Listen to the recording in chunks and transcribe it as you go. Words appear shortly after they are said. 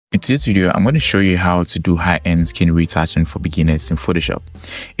today's video, I'm going to show you how to do high-end skin retouching for beginners in Photoshop.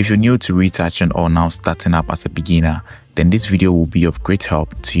 If you're new to retouching or now starting up as a beginner, then this video will be of great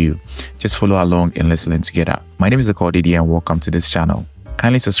help to you. Just follow along and let's learn together. My name is Didi and welcome to this channel.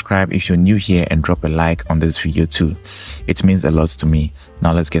 Kindly subscribe if you're new here and drop a like on this video too. It means a lot to me.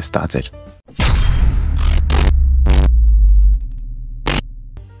 Now let's get started.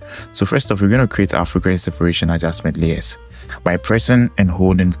 So first off, we're going to create our frequency separation adjustment layers by pressing and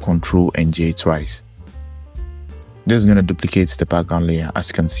holding Ctrl and J twice. This is going to duplicate the background layer as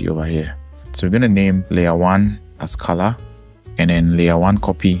you can see over here. So we're going to name layer 1 as color and then layer 1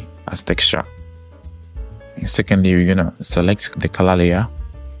 copy as texture. And secondly, we're going to select the color layer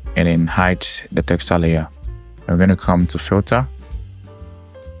and then hide the texture layer. And we're going to come to filter,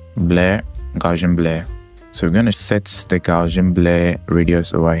 blur, Gaussian blur. So we're going to set the Gaussian blur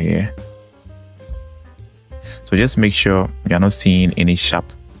radius over here. So just make sure you're not seeing any sharp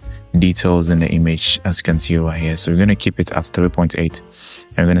details in the image as you can see over here. So we're going to keep it at 3.8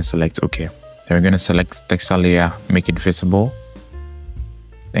 and we're going to select OK. Then we're going to select texture layer, make it visible.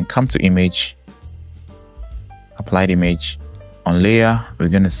 Then come to image, apply the image. On layer, we're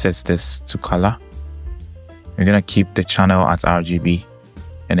going to set this to color. We're going to keep the channel at RGB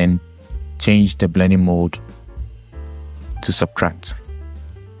and then change the blending mode to subtract.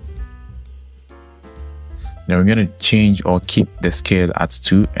 Then we're going to change or keep the scale at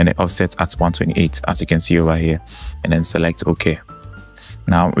 2 and the offset at 128 as you can see over here and then select OK.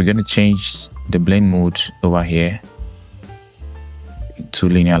 Now we're going to change the blend mode over here to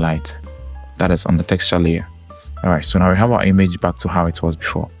linear light. That is on the texture layer. Alright, so now we have our image back to how it was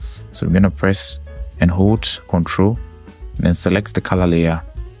before. So we're going to press and hold Ctrl and then select the color layer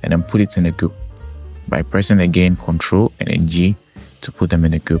and then put it in a group by pressing again Ctrl and then G to put them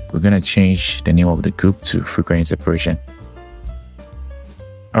in a group. We're going to change the name of the group to frequency separation.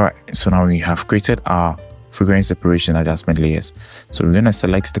 Alright, so now we have created our frequency separation adjustment layers. So we're going to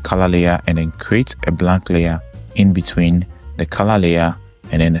select the color layer and then create a blank layer in between the color layer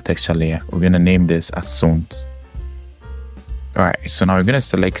and then the texture layer. We're going to name this as zones. Alright, so now we're going to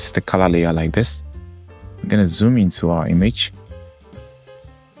select the color layer like this. We're going to zoom into our image.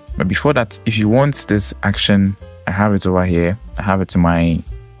 But before that, if you want this action, I have it over here. I have it in my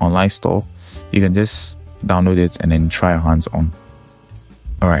online store. You can just download it and then try your hands on.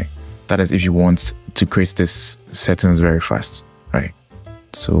 Alright, that is if you want to create this settings very fast. Right.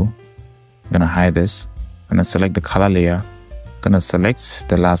 So I'm gonna hide this. I'm gonna select the color layer. I'm gonna select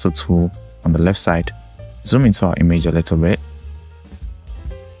the lasso tool on the left side. Zoom into our image a little bit.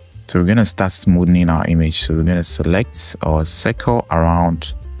 So we're gonna start smoothing our image. So we're gonna select or circle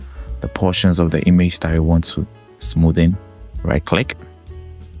around the portions of the image that we want to smoothen. Right click,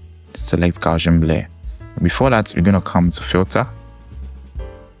 select Gaussian blur. Before that, we're going to come to filter,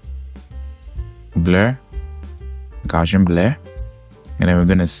 blur, Gaussian blur, and then we're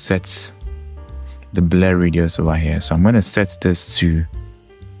going to set the blur radius over here. So I'm going to set this to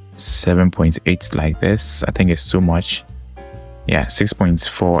 7.8 like this. I think it's too much. Yeah,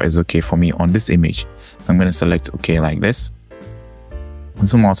 6.4 is okay for me on this image. So I'm going to select OK like this.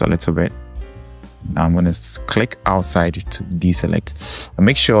 Zoom out a little bit. Now I'm going to click outside to deselect and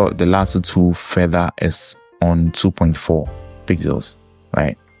make sure the lasso tool feather is on 2.4 pixels,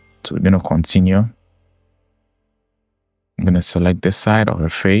 right? So we're going to continue. I'm going to select this side of the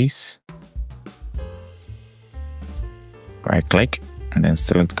face, right click and then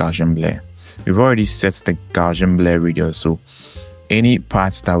select Gaussian blur. We've already set the Gaussian blur radius, so any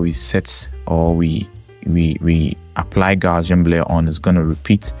parts that we set or we apply Gaussian blur on is going to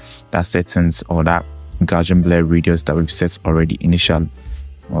repeat that settings or that Gaussian blur radius that we've set already initially.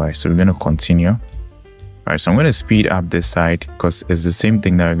 Alright, so we're going to continue. Alright, so I'm going to speed up this side because it's the same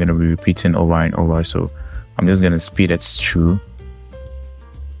thing that we're going to be repeating over and over. So I'm just going to speed it through.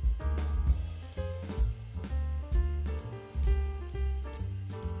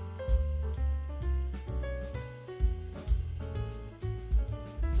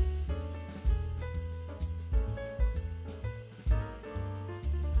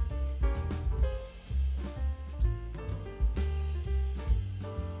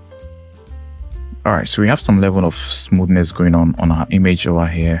 Alright, so we have some level of smoothness going on our image over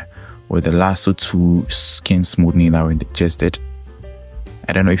here with the lasso tool skin smoothing that we just did.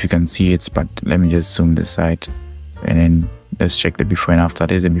 I don't know if you can see it, but let me just zoom this side and then let's check the before and after.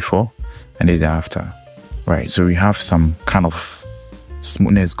 There's the before and there's the after. Right, so we have some kind of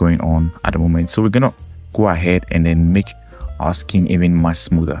smoothness going on at the moment. So we're gonna go ahead and then make our skin even much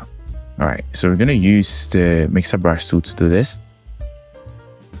smoother. Alright, so we're gonna use the mixer brush tool to do this.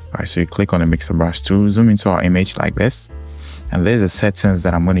 Alright, so you click on the mixer brush tool, zoom into our image like this, And there's the settings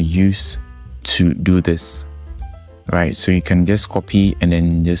that I'm going to use to do this, right? So you can just copy and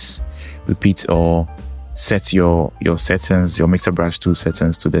then just repeat or set your settings, your mixer brush tool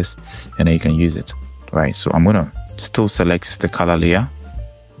settings to this, and then you can use it, right? So I'm going to still select the color layer,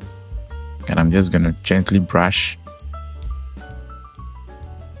 and I'm just going to gently brush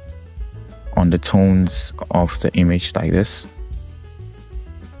on the tones of the image like this.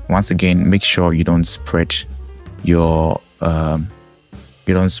 Once again, make sure you don't spread the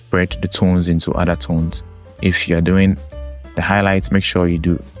tones into other tones. If you're doing the highlights, make sure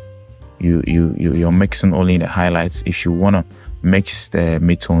you're mixing only the highlights. If you want to mix the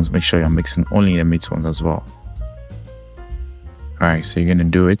midtones, make sure you're mixing only the midtones as well. All right, so you're going to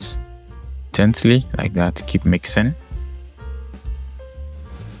do it gently like that. Keep mixing.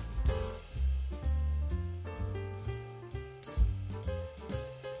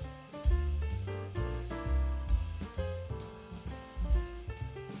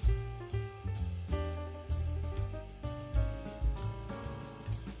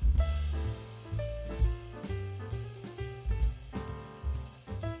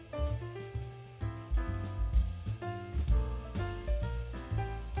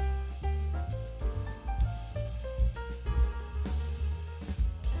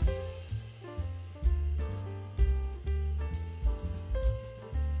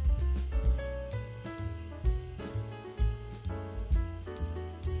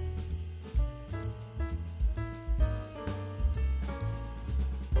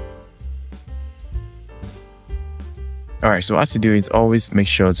 All right, so as you do it, always make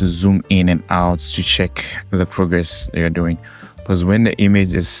sure to zoom in and out to check the progress that you're doing, because when the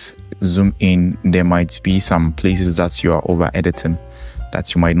image is zoomed in, there might be some places that you are over editing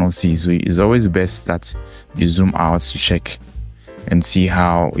that you might not see. So it's always best that you zoom out to check and see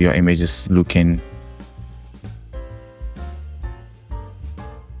how your image is looking.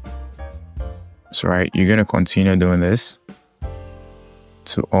 So right, you're going to continue doing this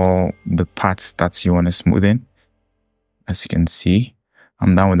to all the parts that you want to smoothen. As you can see,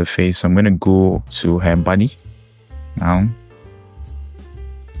 I'm done with the face, so I'm going to go to her body now.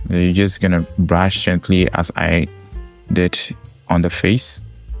 You're just going to brush gently as I did on the face.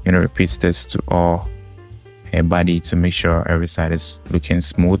 You're going to repeat this to all her body to make sure every side is looking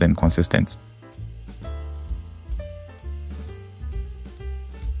smooth and consistent.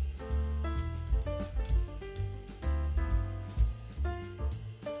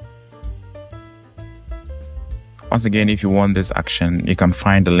 Once again, if you want this action, you can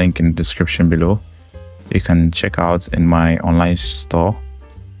find the link in the description below. You can check out in my online store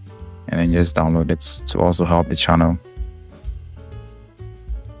and then just download it to also help the channel.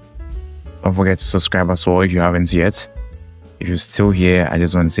 Don't forget to subscribe as well if you haven't yet. If you're still here, I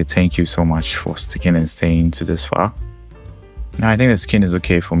just want to say thank you so much for sticking and staying to this far. Now I think the skin is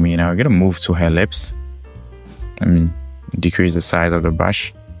okay for me. Now we're going to move to her lips. Decrease the size of the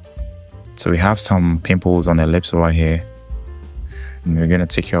brush. So we have some pimples on the lips over here, and we're going to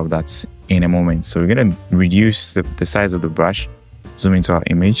take care of that in a moment. So we're going to reduce the size of the brush, zoom into our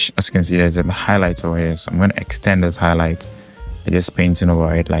image. As you can see, there's a highlight over here. So I'm going to extend this highlight by just painting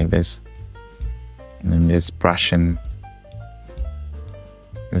over it like this, and then just brushing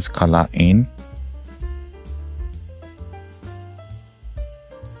this color in.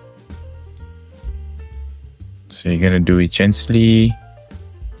 So you're going to do it gently.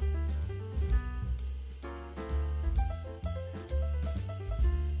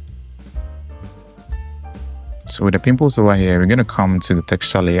 So with the pimples over here, we're going to come to the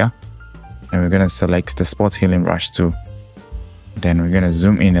texture layer and we're going to select the spot healing brush too. Then we're going to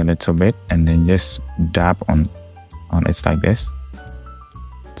zoom in a little bit and then just dab on it like this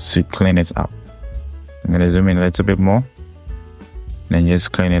to clean it up. I'm going to zoom in a little bit more, then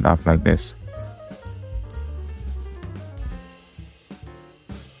just clean it up like this.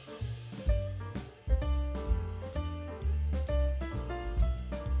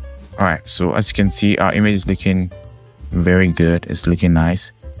 All right, so as you can see, our image is looking very good. It's looking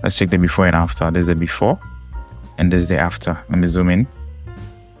nice. Let's check the before and after. There's the before and there's the after. Let me zoom in.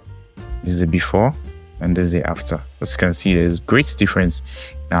 This is the before and this is the after. As you can see, there's great difference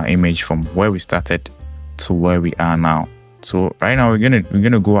in our image from where we started to where we are now. So right now we're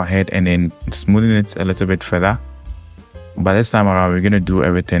gonna go ahead and then smoothen it a little bit further. But this time around, we're gonna do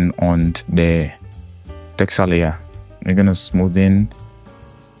everything on the texture layer. We're gonna smoothen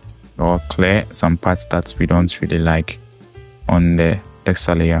or clear some parts that we don't really like on the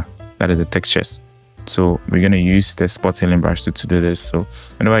texture layer, that is the textures. So we're going to use the spot healing brush to do this. So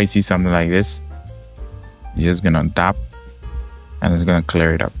whenever you see something like this, you're just going to dab and it's going to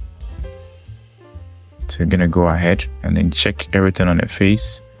clear it up. So we're gonna go ahead and then check everything on the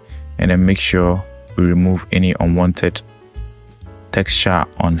face, and then make sure we remove any unwanted texture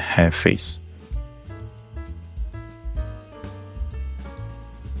on her face.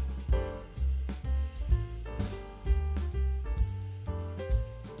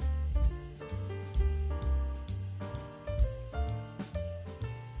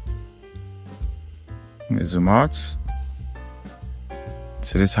 Zoom out. So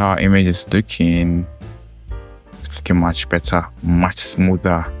this is how our image is looking. It's looking much better, much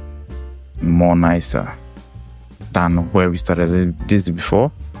smoother, more nicer than where we started. This is the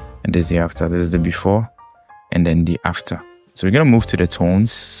before and this is the after. This is the before and then the after. So we're gonna move to the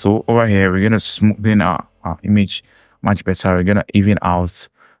tones. So over here we're gonna smoothen our image much better. We're gonna even out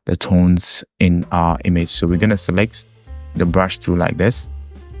the tones in our image. So we're gonna select the brush tool like this,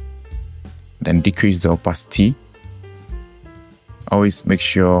 then decrease the opacity. Always make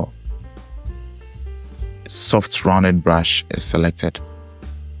sure soft rounded brush is selected.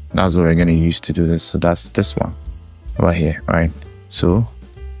 That's what we're going to use to do this. So that's this one right here. All right, so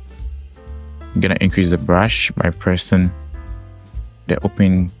I'm going to increase the brush by pressing the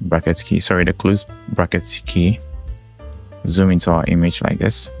open bracket key, the close bracket key. Zoom into our image like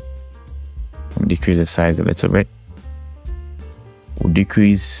this. Decrease the size a little bit. We'll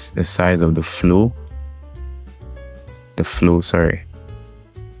decrease the size of the flow,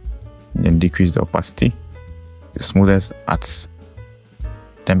 and then decrease the opacity. The smoothest at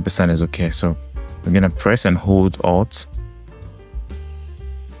 10% is okay. So we're gonna press and hold Alt,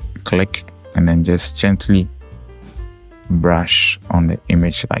 click, and then just gently brush on the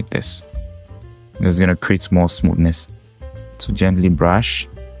image like this. This is gonna create more smoothness. So gently brush.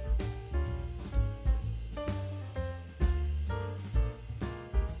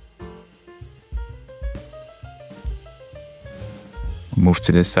 Move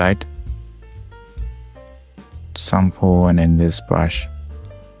to this side, sample, and then this brush.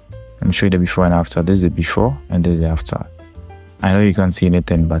 Let me show you the before and after. This is the before and this is the after. I know you can't see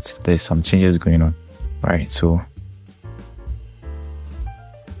anything, but there's some changes going on. Right, so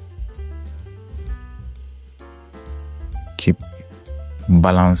keep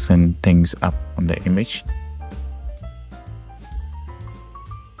balancing things up on the image.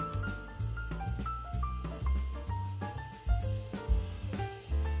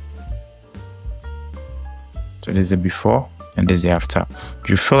 So this is the before and this is the after. If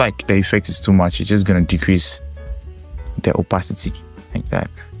you feel like the effect is too much, you're just going to decrease the opacity like that.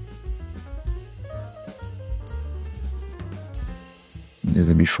 This is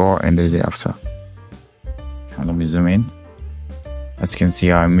the before and this is the after. And let me zoom in. As you can see,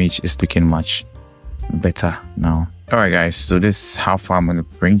 our image is looking much better now. Alright guys, so this is how far I'm going to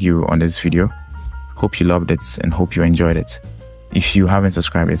bring you on this video. Hope you loved it and hope you enjoyed it. If you haven't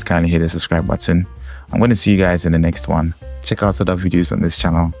subscribed yet, kindly hit the subscribe button. I'm going to see you guys in the next one. Check out other videos on this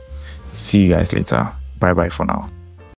channel. See you guys later. Bye bye for now.